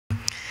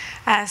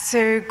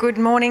So good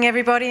morning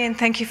everybody, and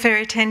thank you for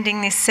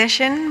attending this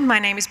session. My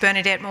name is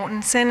Bernadette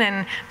Mortensen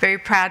and very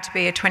proud to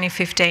be a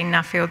 2015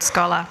 Nuffield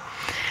Scholar.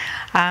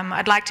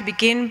 I'd like to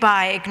begin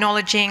by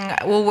acknowledging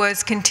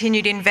Woolworths'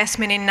 continued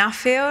investment in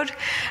Nuffield.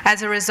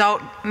 As a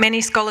result,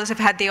 many scholars have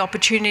had the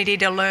opportunity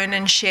to learn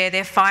and share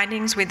their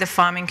findings with the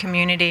farming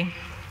community.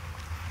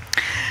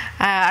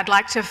 I'd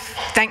like to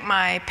thank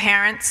my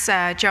parents,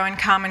 Jo and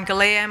Carmen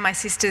Galea, my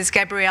sisters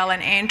Gabrielle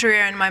and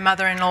Andrea, and my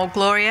mother-in-law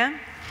Gloria.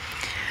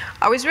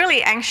 I was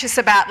really anxious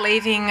about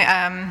leaving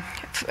on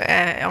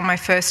my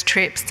first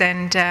trips,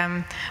 and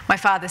my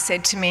father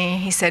said to me,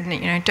 he said,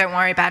 don't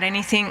worry about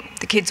anything,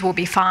 the kids will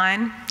be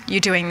fine, you're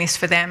doing this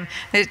for them.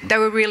 They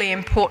were really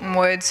important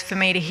words for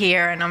me to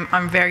hear, and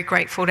I'm very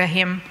grateful to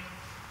him.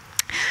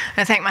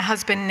 I thank my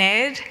husband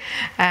Ned.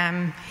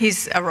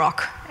 He's a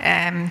rock.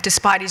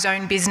 Despite his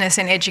own business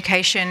and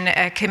education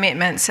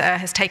commitments,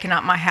 has taken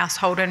up my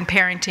household and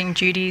parenting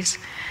duties.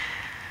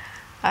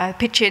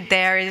 Pictured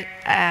there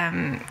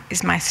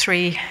is my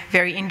three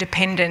very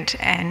independent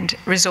and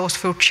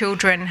resourceful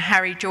children,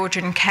 Harry, George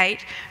and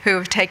Kate, who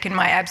have taken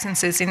my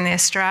absences in their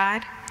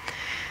stride.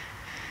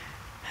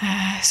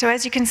 So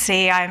as you can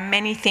see, I'm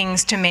many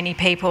things to many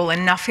people,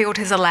 and Nuffield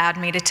has allowed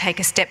me to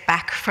take a step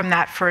back from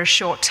that for a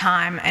short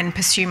time and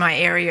pursue my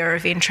area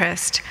of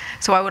interest.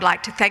 So I would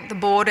like to thank the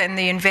board and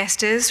the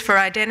investors for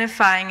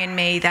identifying in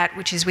me that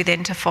which is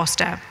within to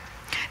foster.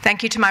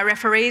 Thank you to my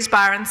referees,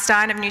 Byron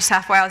Stein of New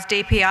South Wales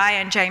DPI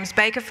and James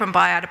Baker from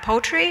Byada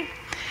Poultry.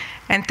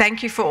 And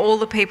thank you for all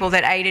the people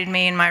that aided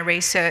me in my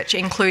research,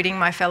 including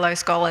my fellow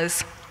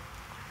scholars.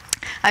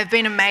 I've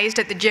been amazed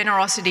at the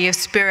generosity of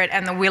spirit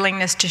and the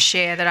willingness to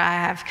share that I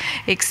have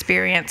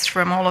experienced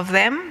from all of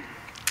them.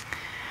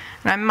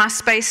 And I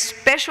must pay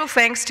special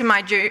thanks to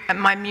my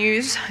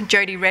muse,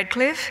 Jodie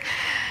Redcliffe.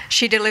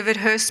 She delivered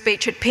her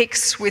speech at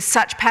PICS with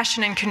such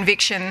passion and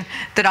conviction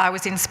that I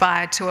was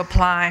inspired to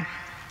apply.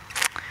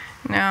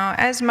 Now,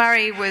 as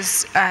Murray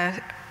was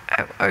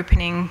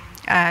opening,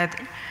 I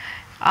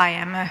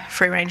am a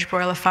free-range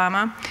broiler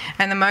farmer,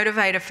 and the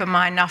motivator for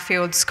my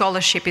Nuffield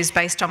Scholarship is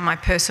based on my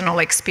personal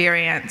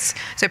experience.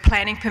 So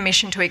planning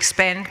permission to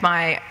expand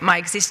my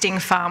existing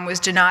farm was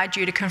denied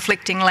due to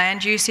conflicting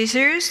land use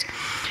issues.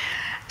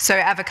 So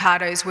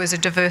avocados was a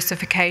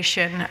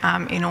diversification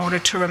in order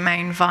to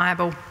remain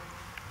viable.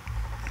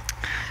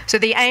 So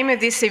the aim of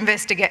this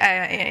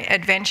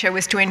adventure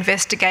was to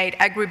investigate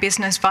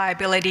agribusiness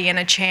viability in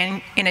a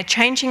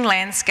changing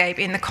landscape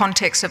in the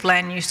context of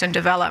land use and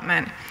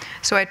development.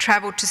 So I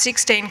travelled to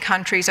 16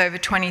 countries over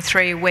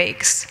 23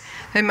 weeks.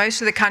 And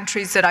most of the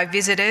countries that I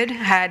visited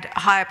had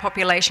higher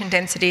population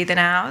density than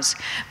ours,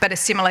 but a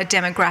similar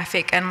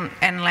demographic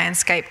and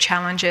landscape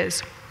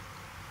challenges.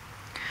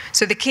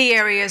 So the key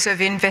areas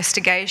of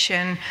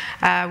investigation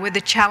were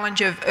the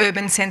challenge of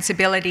urban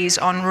sensibilities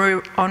on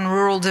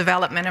rural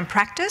development and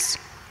practice,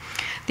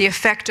 the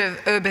effect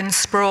of urban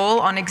sprawl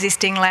on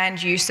existing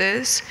land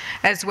uses,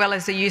 as well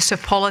as the use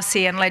of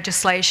policy and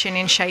legislation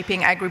in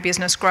shaping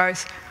agribusiness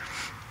growth.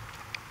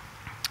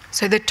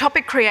 So the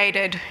topic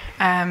created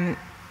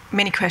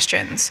many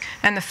questions,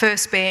 and the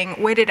first being,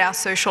 where did our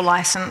social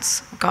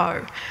licence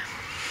go?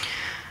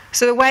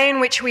 So the way in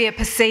which we are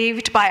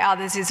perceived by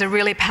others is a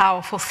really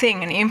powerful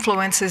thing and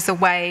influences the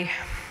way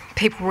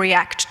people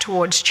react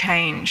towards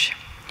change.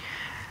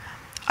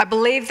 I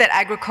believe that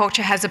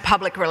agriculture has a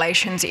public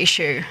relations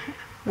issue,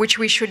 which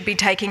we should be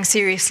taking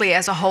seriously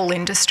as a whole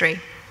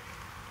industry.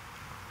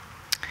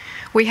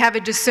 We have a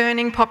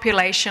discerning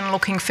population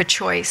looking for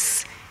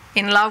choice,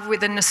 in love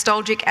with the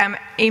nostalgic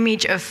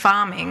image of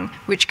farming,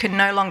 which can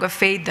no longer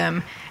feed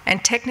them,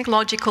 and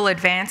technological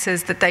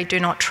advances that they do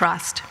not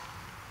trust.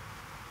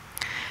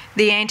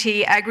 The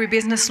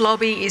anti-agribusiness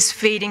lobby is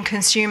feeding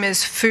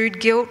consumers food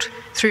guilt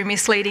through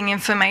misleading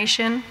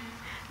information,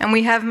 and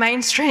we have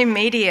mainstream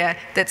media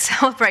that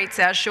celebrates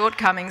our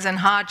shortcomings and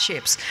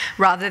hardships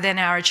rather than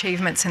our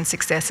achievements and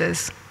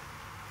successes.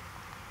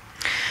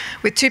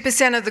 With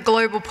 2% of the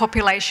global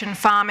population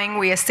farming,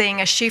 we are seeing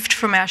a shift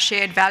from our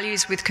shared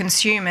values with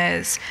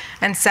consumers,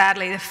 and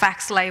sadly the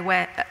facts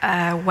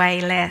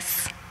weigh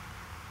less.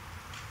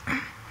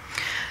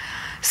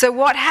 So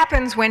what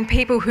happens when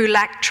people who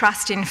lack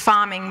trust in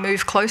farming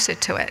move closer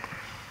to it?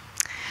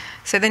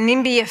 So the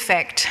NIMBY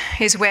effect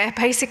is where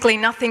basically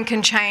nothing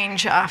can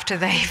change after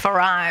they've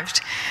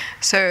arrived.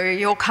 So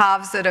your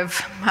calves that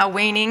are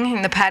weaning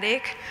in the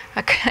paddock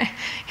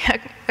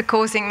are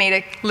causing me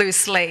to lose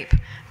sleep.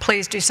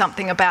 Please do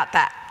something about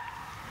that.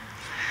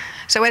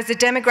 So as the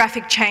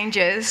demographic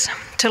changes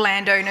to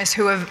landowners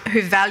who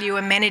value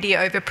amenity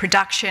over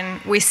production,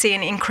 we see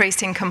an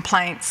increase in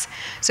complaints.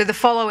 So the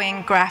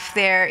following graph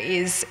there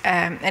is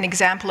an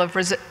example of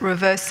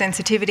reverse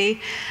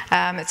sensitivity.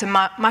 It's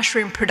a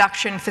mushroom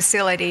production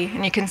facility,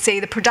 and you can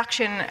see the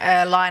production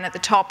line at the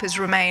top has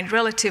remained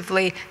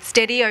relatively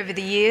steady over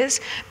the years,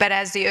 but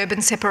as the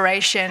urban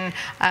separation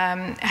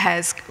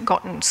has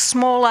gotten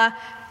smaller,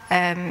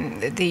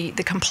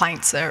 the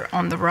complaints are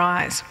on the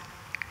rise.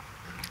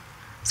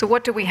 So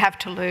what do we have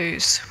to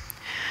lose?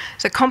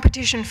 So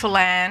competition for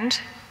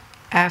land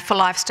for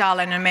lifestyle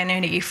and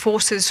amenity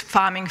forces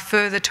farming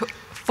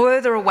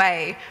further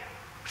away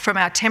from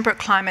our temperate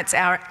climates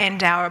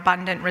and our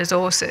abundant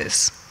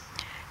resources.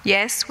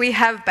 Yes, we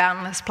have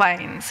boundless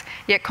plains,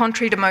 yet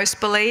contrary to most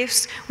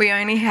beliefs, we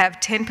only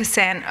have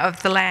 10%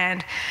 of the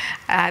land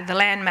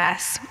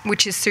mass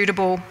which is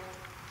suitable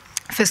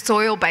for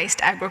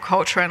soil-based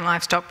agriculture and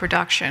livestock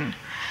production.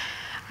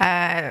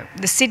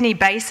 The Sydney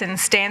Basin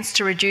stands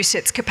to reduce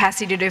its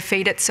capacity to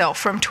feed itself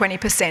from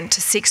 20%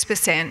 to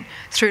 6%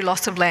 through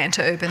loss of land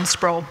to urban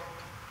sprawl.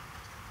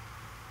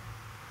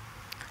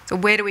 So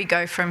where do we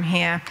go from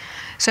here?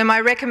 So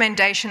my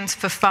recommendations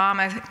for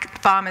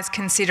farmers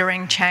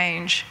considering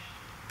change: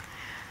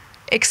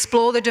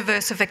 explore the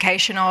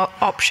diversification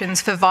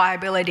options for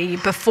viability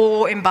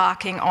before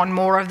embarking on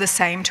more of the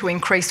same to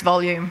increase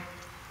volume.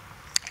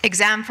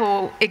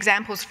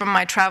 Examples from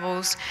my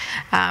travels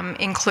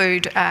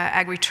include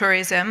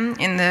agritourism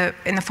in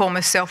the form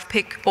of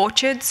self-pick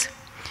orchards,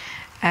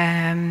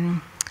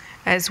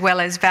 as well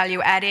as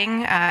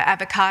value-adding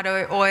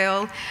avocado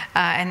oil,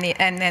 and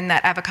then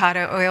that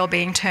avocado oil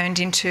being turned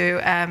into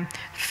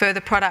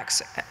further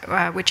products,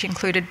 which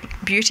included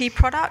beauty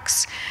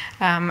products,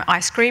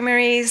 ice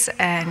creameries,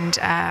 and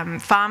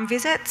farm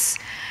visits,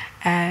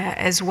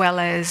 as well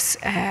as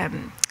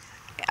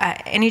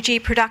energy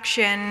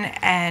production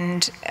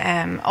and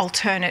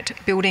alternate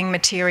building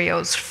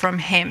materials from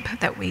hemp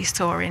that we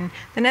saw in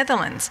the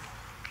Netherlands.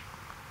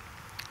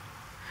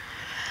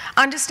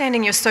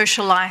 Understanding your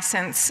social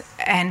licence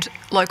and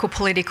local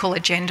political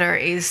agenda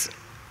is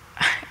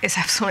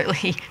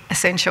absolutely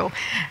essential.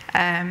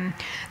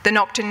 The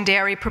Nocton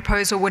dairy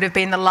proposal would have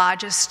been the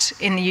largest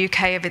in the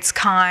UK of its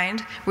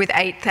kind, with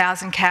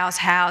 8,000 cows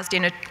housed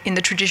in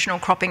the traditional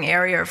cropping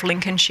area of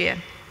Lincolnshire.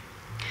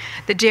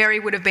 The dairy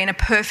would have been a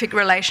perfect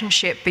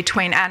relationship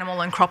between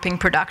animal and cropping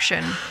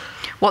production.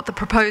 What the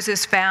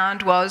proposers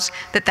found was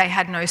that they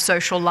had no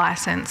social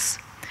licence.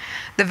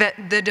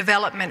 The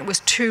development was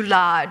too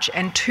large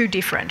and too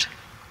different.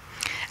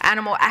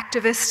 Animal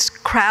activists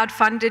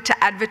crowdfunded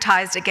to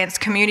advertise against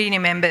community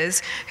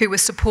members who were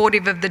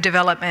supportive of the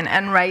development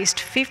and raised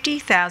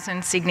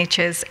 50,000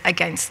 signatures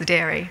against the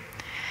dairy.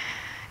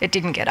 It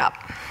didn't get up.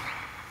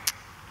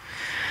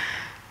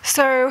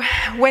 So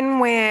when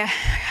we're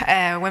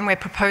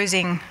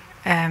proposing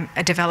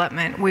a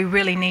development, we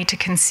really need to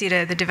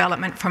consider the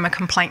development from a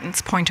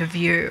complainant's point of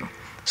view.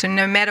 So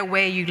no matter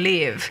where you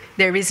live,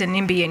 there is a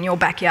NIMBY in your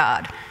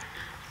backyard,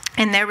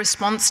 and their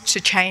response to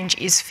change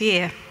is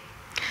fear.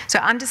 So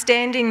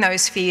understanding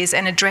those fears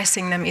and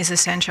addressing them is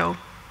essential.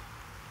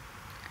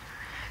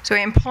 So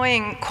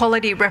employing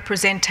quality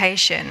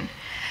representation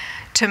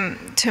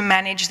to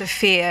manage the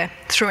fear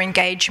through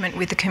engagement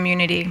with the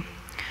community.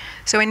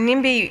 So a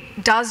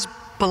NIMBY does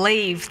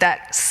believe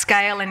that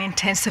scale and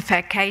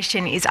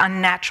intensification is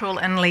unnatural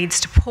and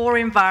leads to poor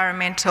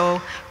environmental,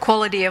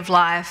 quality of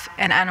life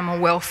and animal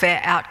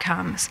welfare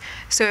outcomes.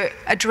 So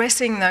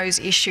addressing those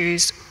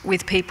issues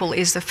with people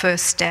is the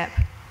first step.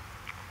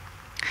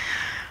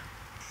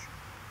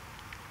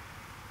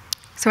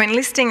 So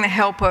enlisting the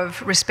help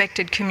of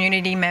respected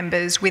community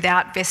members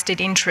without vested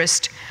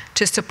interest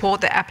to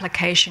support the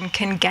application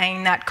can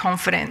gain that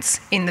confidence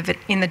in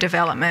the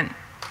development.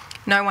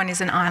 No one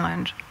is an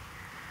island.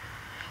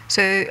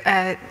 So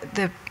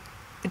the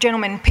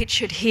gentleman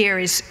pictured here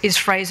is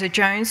Fraser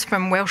Jones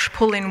from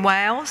Welshpool in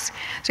Wales.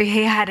 So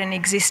he had an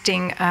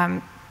existing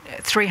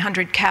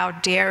 300 cow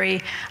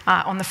dairy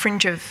on the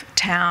fringe of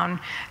town.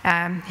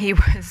 He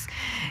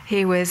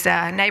was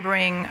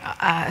neighbouring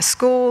a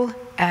school.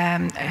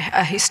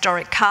 A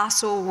historic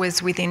castle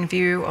was within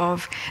view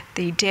of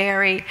the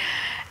dairy,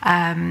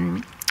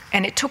 and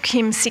it took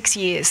him 6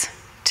 years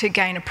to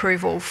gain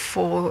approval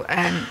for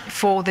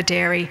the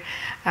dairy,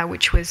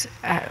 which was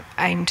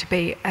aimed to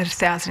be at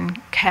 1,000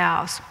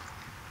 cows.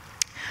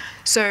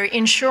 So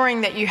ensuring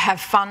that you have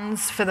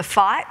funds for the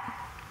fight,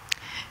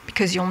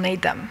 because you'll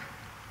need them.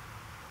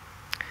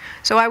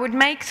 So I would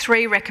make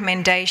 3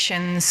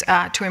 recommendations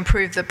to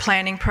improve the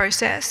planning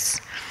process.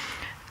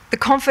 The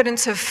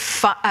confidence of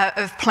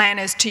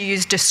planners to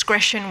use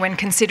discretion when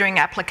considering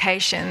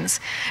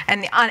applications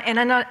and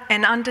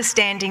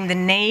understanding the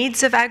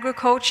needs of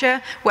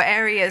agriculture were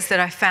areas that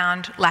I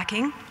found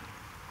lacking.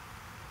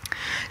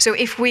 So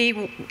if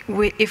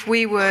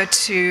we were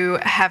to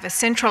have a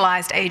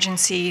centralised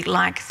agency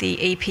like the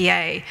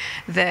EPA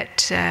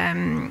that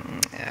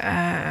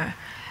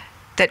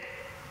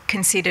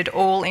considered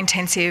all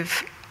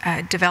intensive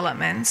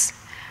developments,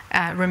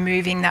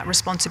 removing that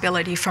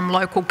responsibility from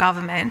local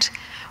government,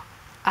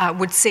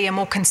 would see a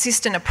more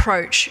consistent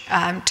approach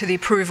to the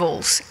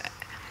approvals.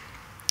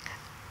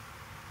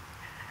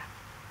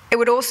 It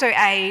would also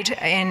aid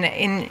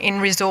in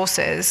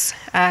resources.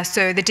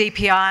 So the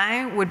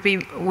DPI would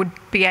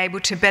be able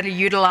to better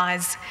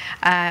utilise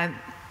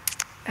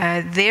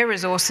their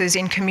resources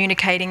in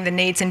communicating the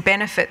needs and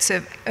benefits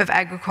of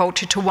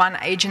agriculture to one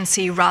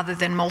agency rather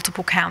than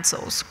multiple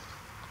councils.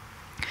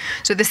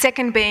 So the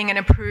second being an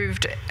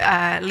approved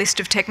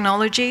list of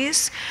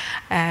technologies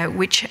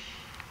which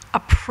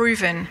are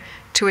proven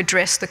to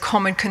address the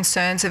common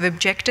concerns of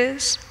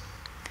objectors,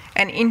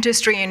 and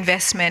industry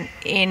investment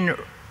in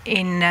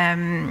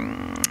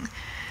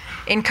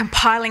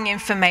compiling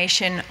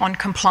information on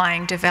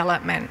complying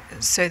development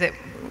so that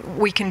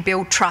we can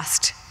build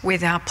trust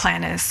with our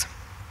planners.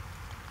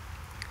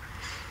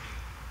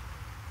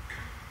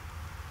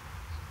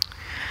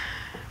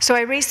 So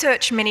I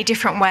researched many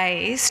different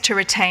ways to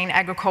retain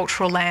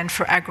agricultural land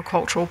for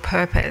agricultural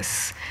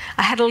purpose.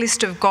 I had a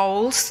list of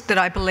goals that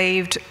I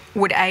believed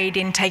would aid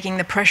in taking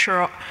the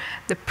pressure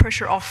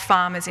off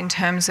farmers in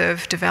terms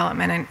of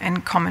development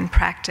and common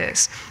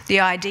practice.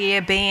 The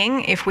idea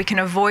being, if we can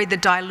avoid the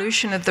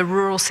dilution of the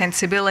rural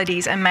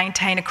sensibilities and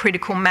maintain a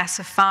critical mass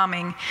of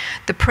farming,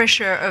 the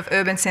pressure of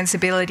urban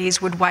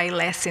sensibilities would weigh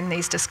less in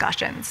these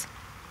discussions.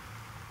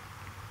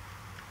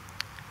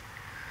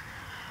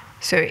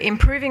 So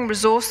improving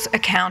resource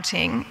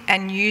accounting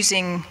and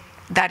using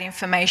that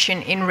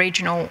information in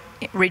regional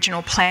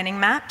planning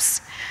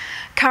maps.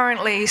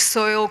 Currently,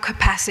 soil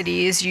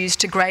capacity is used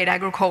to grade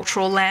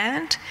agricultural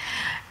land,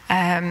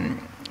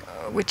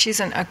 which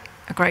isn't a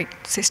great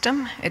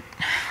system.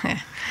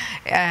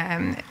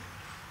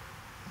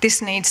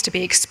 This needs to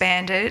be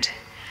expanded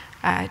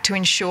to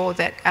ensure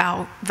that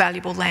our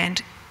valuable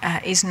land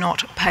is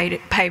not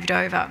paved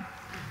over.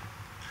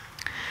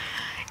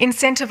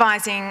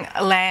 Incentivising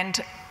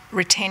land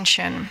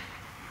retention.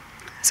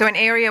 So an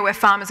area where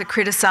farmers are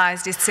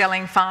criticised is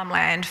selling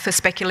farmland for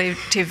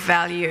speculative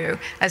value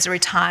as a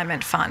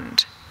retirement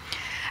fund.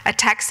 A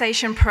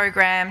taxation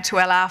program to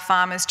allow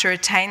farmers to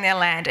retain their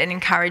land and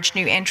encourage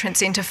new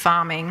entrants into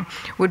farming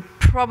would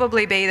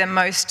probably be the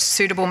most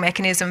suitable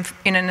mechanism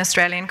in an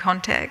Australian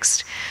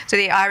context. So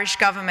the Irish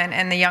government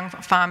and the Young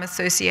Farm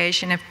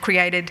Association have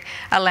created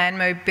a land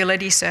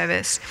mobility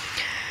service.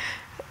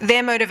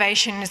 Their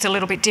motivation is a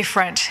little bit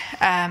different,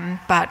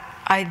 but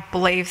I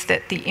believe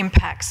that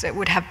it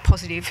would have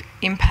positive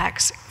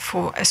impacts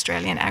for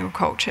Australian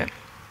agriculture.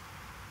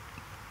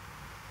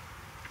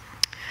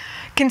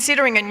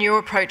 Considering a new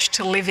approach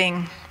to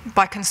living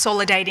by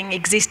consolidating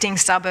existing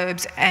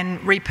suburbs and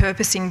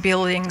repurposing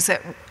buildings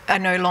that are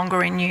no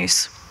longer in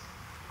use.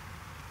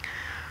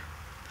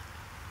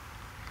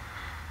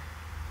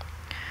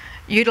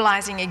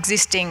 Utilising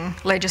existing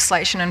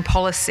legislation and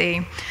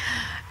policy.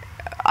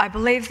 I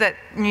believe that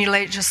new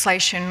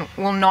legislation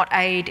will not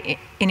aid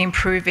in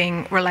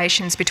improving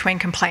relations between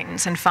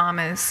complainants and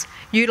farmers.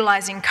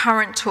 Utilising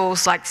current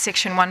tools like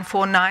Section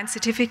 149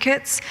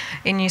 certificates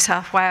in New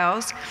South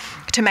Wales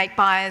to make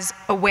buyers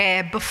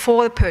aware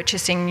before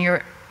purchasing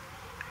near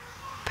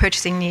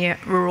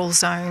rural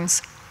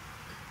zones.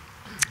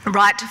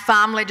 Right to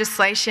farm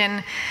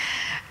legislation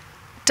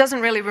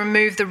doesn't really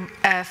remove the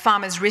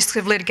farmers' risk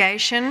of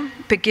litigation,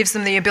 but gives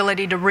them the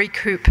ability to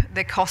recoup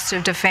the cost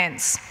of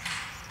defence.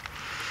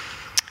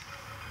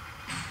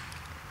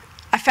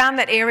 I found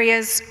that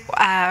areas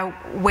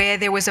where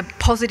there was a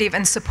positive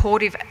and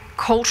supportive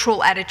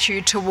cultural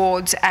attitude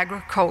towards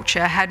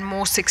agriculture had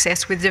more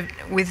success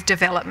with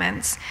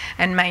developments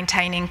and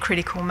maintaining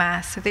critical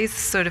mass. So these are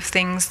sort of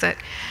things that,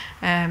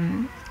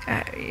 that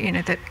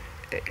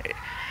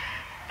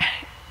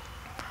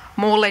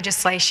more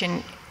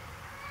legislation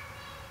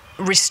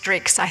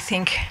restricts, I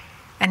think,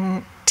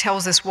 and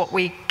tells us what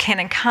we can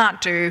and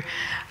can't do,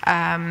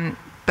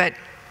 but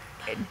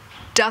it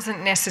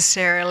doesn't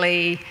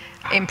necessarily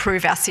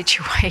improve our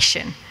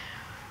situation.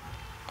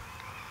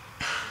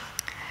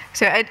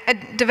 So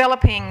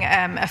developing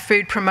a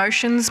food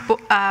promotions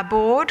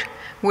board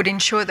would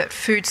ensure that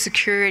food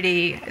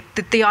security,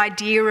 that the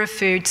idea of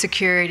food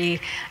security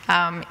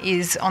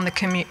is on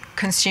the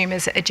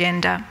consumer's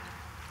agenda.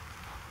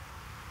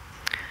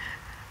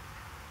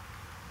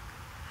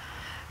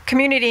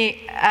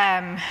 Community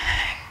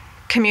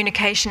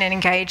communication and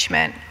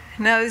engagement.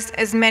 Now,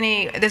 there's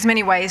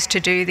many ways to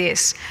do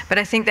this, but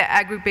I think the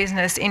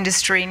agribusiness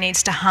industry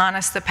needs to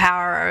harness the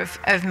power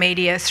of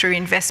media through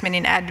investment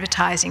in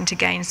advertising to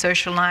gain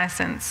social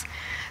licence.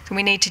 So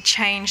we need to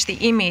change the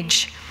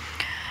image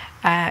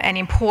and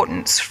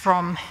importance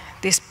from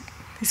this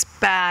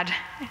bad,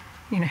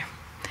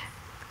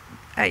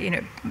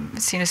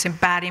 some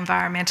bad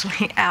environmental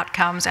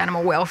outcomes,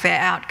 animal welfare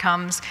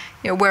outcomes.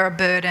 We're a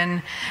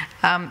burden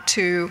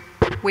to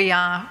we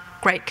are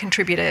great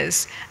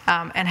contributors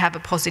and have a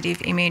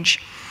positive image.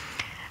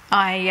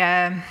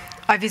 I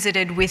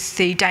visited with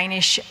the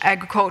Danish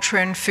Agriculture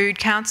and Food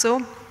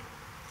Council,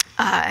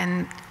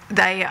 and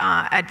they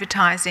are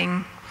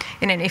advertising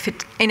in an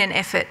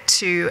effort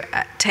to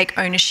take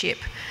ownership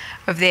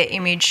of their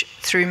image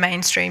through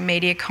mainstream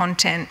media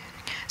content.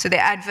 So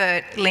their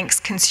advert links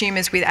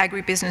consumers with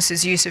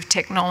agribusinesses' use of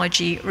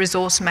technology,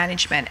 resource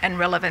management, and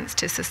relevance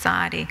to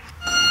society.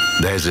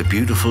 There's a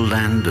beautiful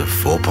land of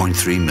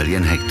 4.3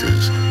 million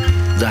hectares.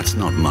 That's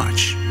not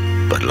much,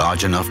 but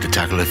large enough to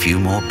tackle a few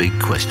more big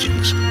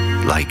questions,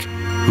 like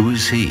who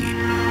is he,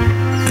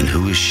 and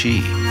who is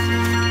she,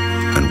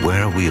 and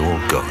where are we all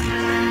going?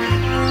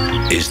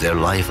 Is there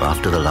life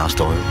after the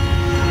last oil?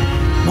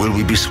 Will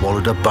we be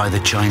swallowed up by the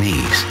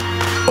Chinese,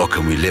 or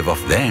can we live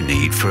off their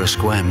need for a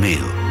square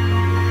meal?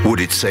 Would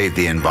it save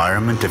the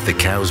environment if the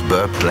cows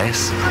burped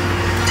less?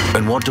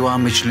 And what do our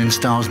Michelin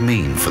stars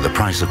mean for the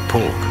price of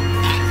pork?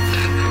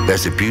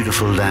 There's a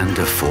beautiful land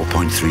of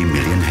 4.3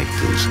 million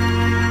hectares.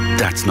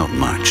 That's not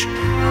much,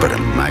 but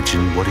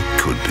imagine what it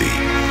could be.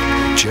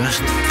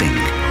 Just think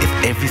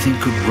if everything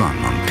could run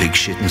on pig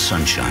shit and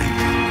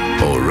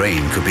sunshine, or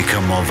rain could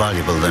become more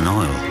valuable than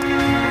oil.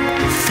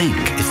 Think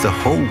if the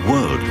whole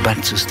world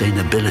backed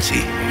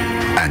sustainability.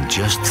 And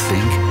just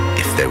think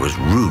if there was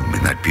room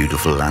in that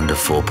beautiful land of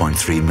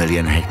 4.3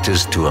 million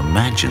hectares to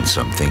imagine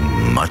something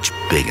much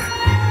bigger.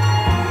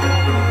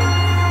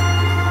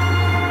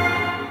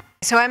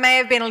 So I may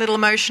have been a little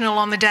emotional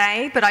on the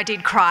day, but I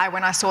did cry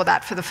when I saw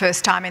that for the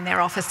first time in their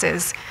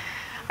offices.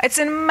 It's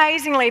an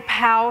amazingly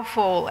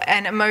powerful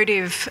and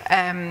emotive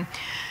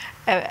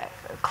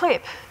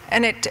clip,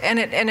 and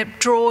it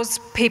draws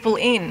people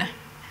in.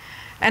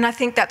 And I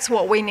think that's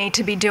what we need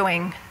to be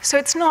doing. So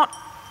it's not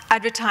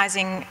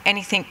advertising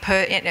anything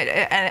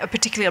a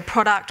particular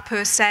product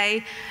per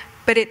se,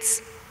 but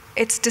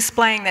it's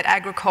displaying that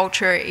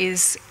agriculture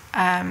is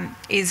a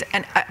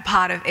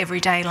part of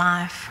everyday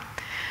life.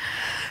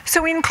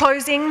 So in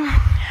closing,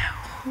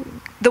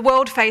 the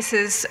world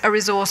faces a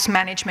resource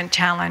management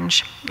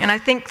challenge, and I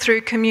think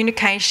through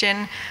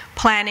communication,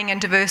 planning and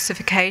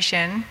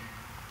diversification,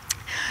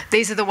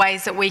 these are the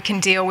ways that we can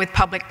deal with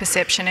public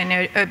perception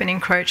and urban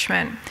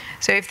encroachment.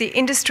 So if the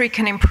industry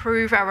can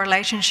improve our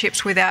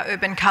relationships with our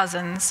urban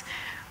cousins,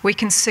 we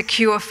can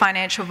secure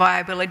financial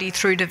viability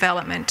through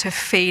development to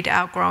feed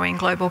our growing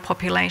global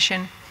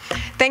population.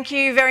 Thank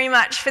you very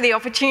much for the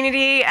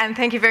opportunity, and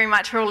thank you very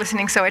much for all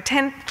listening so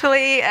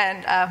attentively,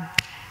 and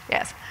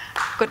yes,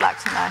 good luck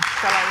to my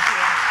fellows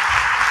here.